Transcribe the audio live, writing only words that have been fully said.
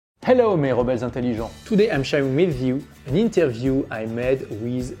Hello mes rebelles intelligents! Today I'm sharing with you an interview I made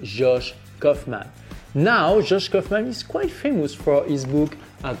with Josh Kaufman. Now Josh Kaufman is quite famous for his book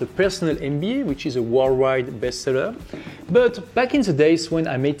The Personal MBA, which is a worldwide bestseller. But back in the days when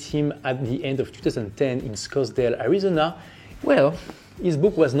I met him at the end of 2010 in Scottsdale, Arizona, well, his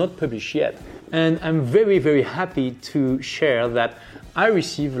book was not published yet. And I'm very happy to share that I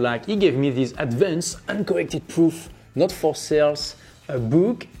received, he gave me this advanced, uncorrected proof, not for sales, a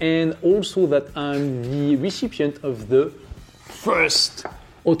book, and also that I'm the recipient of the first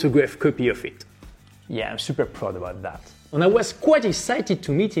autographed copy of it. Yeah, I'm super proud about that. And I was quite excited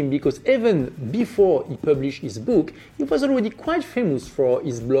to meet him because even before he published his book, he was already quite famous for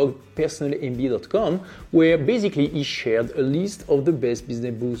his blog personalmba.com, where basically he shared a list of the best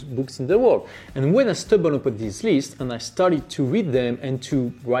business books in the world. And when I stumbled upon this list and I started to read them and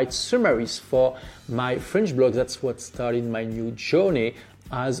to write summaries for my French blog, that's what started my new journey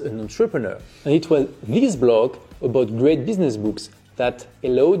as an entrepreneur. And it was this blog about great business books that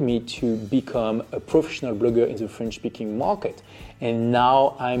allowed me to become a professional blogger in the French-speaking market. And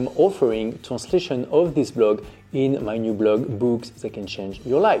now I'm offering translation of this blog in my new blog, Books That Can Change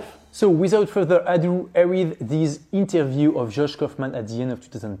Your Life. So without further ado, I read this interview of Josh Kaufman at the end of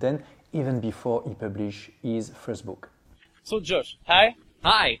 2010, even before he published his first book. So Josh, hi.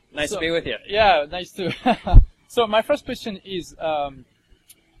 Hi, nice to be with you. Yeah, nice to. So my first question is,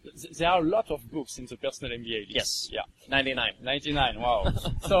 there are a lot of books in the Personal MBA list. Yes. Yeah. 99. Wow.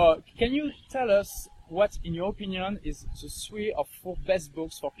 So can you tell us what, in your opinion, is the 3 or 4 best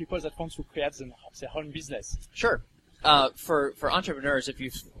books for people that want to create their own business? Sure. For entrepreneurs, if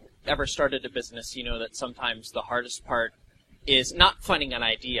you've ever started a business, you know that sometimes the hardest part is not finding an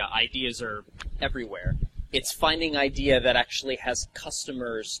idea. Ideas are everywhere. It's finding idea that actually has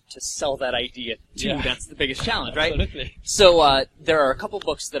customers to sell that idea to. Yeah. That's the biggest challenge, right? Absolutely. So there are a couple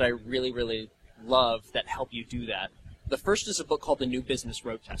books that I really love that help you do that. The first is a book called The New Business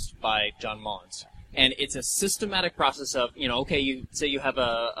Road Test by John Mullins. And it's a systematic process of, you say you have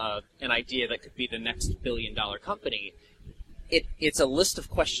an idea that could be the next billion-dollar company. It's a list of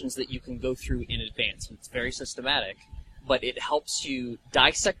questions that you can go through in advance. It's very systematic. But it helps you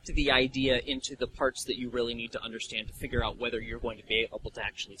dissect the idea into the parts that you really need to understand to figure out whether you're going to be able to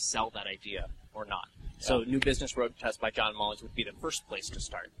actually sell that idea or not. Yeah. So New Business Road Test by John Mullins would be the first place to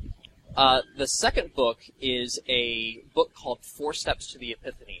start. The second book is a book called 4 Steps to the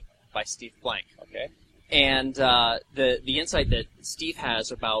Epiphany by Steve Blank. Okay. And the insight that Steve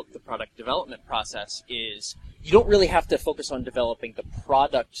has about the product development process is you don't really have to focus on developing the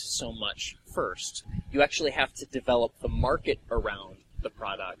product so much first. You actually have to develop the market around the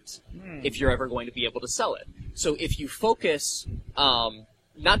product if you're ever going to be able to sell it. So if you focus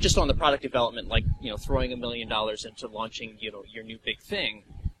not just on the product development, like throwing $1 million into launching your new big thing,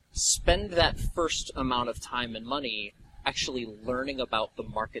 spend that first amount of time and money actually learning about the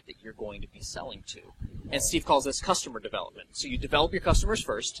market that you're going to be selling to. And Steve calls this customer development. So you develop your customers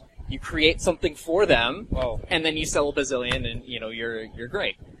first, you create something for them, and then you sell a bazillion, and you're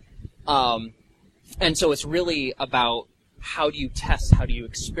great. And so it's really about how do you test, how do you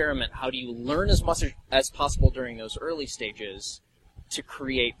experiment, how do you learn as much as possible during those early stages to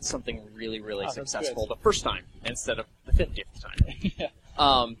create something really successful the first time instead of the 50th time.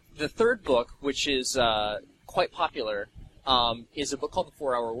 Yeah. The third book, which is quite popular, is a book called The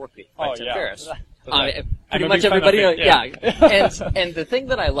 4-Hour Workweek by Tim Ferriss. Pretty much everybody knows. Yeah. And the thing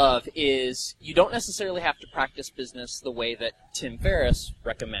that I love is you don't necessarily have to practice business the way that Tim Ferriss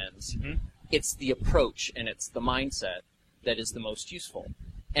recommends. Mm-hmm. It's the approach and it's the mindset that is the most useful.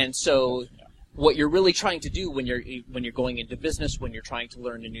 And so what you're really trying to do when you're going into business, when you're trying to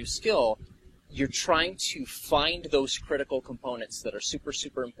learn a new skill, you're trying to find those critical components that are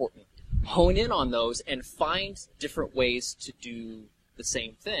super important, hone in on those, and find different ways to do the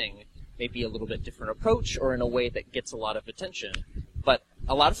same thing, maybe a little bit different approach or in a way that gets a lot of attention. But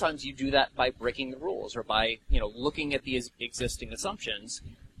a lot of times you do that by breaking the rules or by looking at the existing assumptions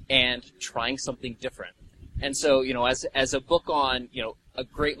and trying something different. And so, as a book on, a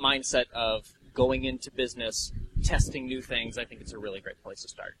great mindset of going into business, testing new things, I think it's a really great place to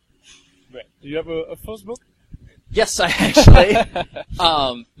start. Great. Do you have a first book? Yes, I actually.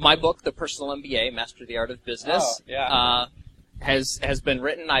 My book, The Personal MBA, Master the Art of Business, has been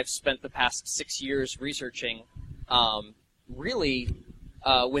written. I've spent the past 6 years researching.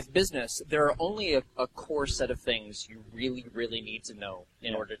 With business, there are only a core set of things you really need to know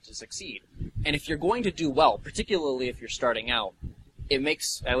in order to succeed. And if you're going to do well, particularly if you're starting out, it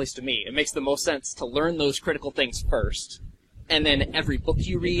makes, at least to me, it makes the most sense to learn those critical things first. And then every book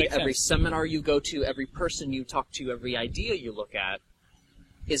you read, every seminar you go to, every person you talk to, every idea you look at,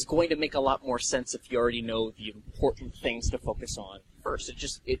 is going to make a lot more sense if you already know the important things to focus on first.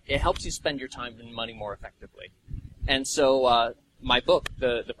 It helps you spend your time and money more effectively. And so my book,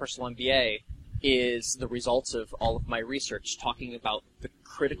 the Personal MBA, is the results of all of my research talking about the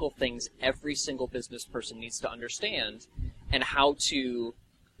critical things every single business person needs to understand and how to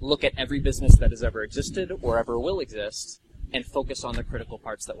look at every business that has ever existed or ever will exist and focus on the critical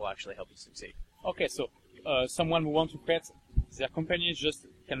parts that will actually help you succeed. Okay, so someone who wants to create their company just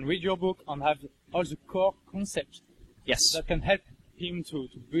can read your book and have all the core concepts that can help him to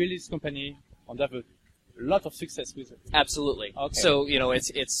build his company and have a lot of success with it. Absolutely. Okay. So,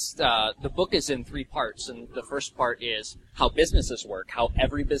 it's the book is in 3 parts, and the first part is how businesses work, how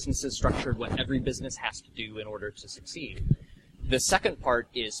every business is structured, what every business has to do in order to succeed. The second part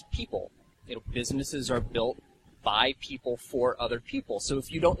is people. Businesses are built by people for other people. So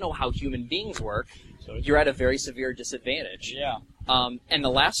if you don't know how human beings work, you're at a very severe disadvantage. Yeah. And the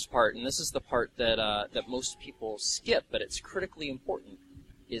last part, and this is the part that most people skip, but it's critically important,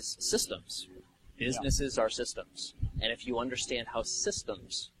 is systems. Businesses are systems. And if you understand how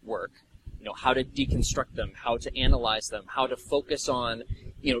systems work, how to deconstruct them, how to analyze them, how to focus on,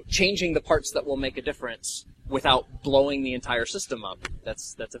 changing the parts that will make a difference without blowing the entire system up,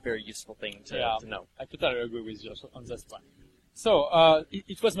 that's a very useful thing to know. I totally agree with you on that one. So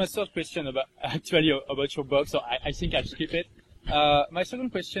it was my third question about your book, so I think I'll skip it. My second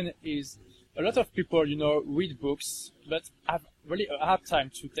question is, a lot of people, read books, but have really a hard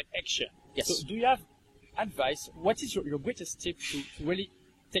time to take action. Yes. So do you have advice? What is your greatest tip to really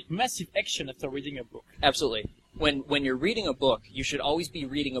take massive action after reading a book? Absolutely. When you're reading a book, you should always be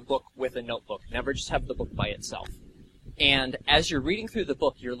reading a book with a notebook. Never just have the book by itself. And as you're reading through the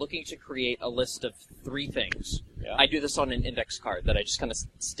book, you're looking to create a list of 3 things. Yeah. I do this on an index card that I just kind of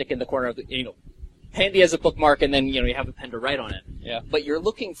stick in the corner of the, handy as a bookmark, and then, you have a pen to write on it. Yeah. But you're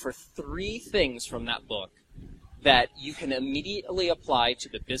looking for 3 things from that book that you can immediately apply to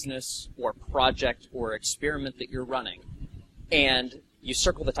the business or project or experiment that you're running. And you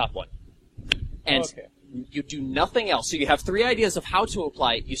circle the top one. And you do nothing else. So you have 3 ideas of how to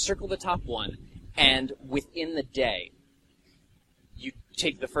apply it. You circle the top one, and within the day, you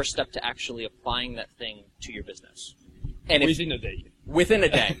take the first step to actually applying that thing to your business. And within a day. Within a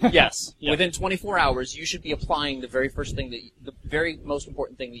day, yes. Yeah. Within 24 hours, you should be applying the very first thing the very most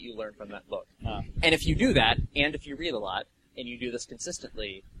important thing that you learned from that book. And if you do that, and if you read a lot, and you do this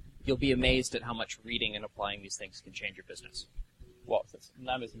consistently, you'll be amazed at how much reading and applying these things can change your business. Wow, that's an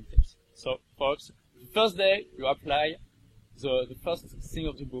amazing tips. So, folks, the first day you apply the first thing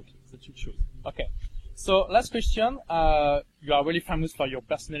of the book that you choose. Okay. So, last question. You are really famous for your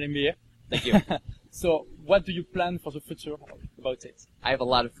personal MBA. Thank you. So, what do you plan for the future about it? I have a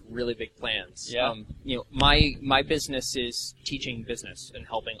lot of really big plans. Yeah. My business is teaching business and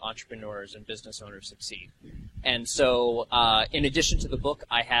helping entrepreneurs and business owners succeed. And so, in addition to the book,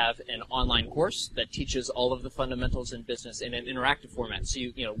 I have an online course that teaches all of the fundamentals in business in an interactive format. So,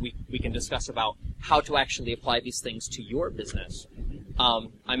 we can discuss about how to actually apply these things to your business.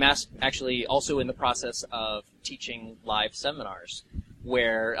 I'm actually also in the process of teaching live seminars,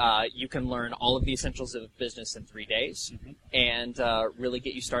 where you can learn all of the essentials of business in 3 days and really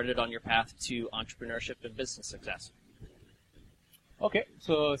get you started on your path to entrepreneurship and business success. Okay,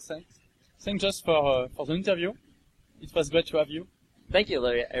 so thanks Josh for the interview. It was great to have you. Thank you,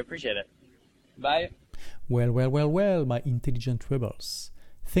 Larry. I appreciate it. Bye. Well, my intelligent rebels.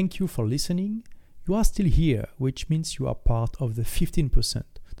 Thank you for listening. You are still here, which means you are part of the 15%,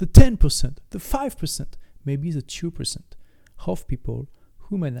 the 10%, the 5%, maybe the 2% of people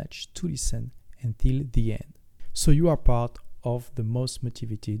who manage to listen until the end. So you are part of the most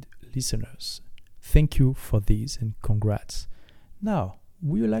motivated listeners. Thank you for this and congrats. Now,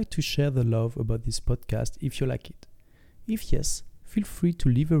 would you like to share the love about this podcast if you like it? If yes, feel free to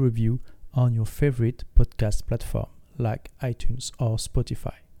leave a review on your favorite podcast platform like iTunes or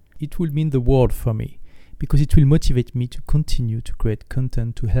Spotify. It will mean the world for me because it will motivate me to continue to create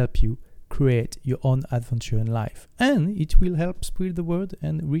content to help you create your own adventure in life. And it will help spread the word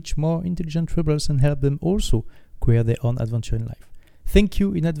and reach more intelligent rebels and help them also create their own adventure in life. Thank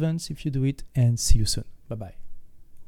you in advance if you do it, and see you soon. Bye-bye.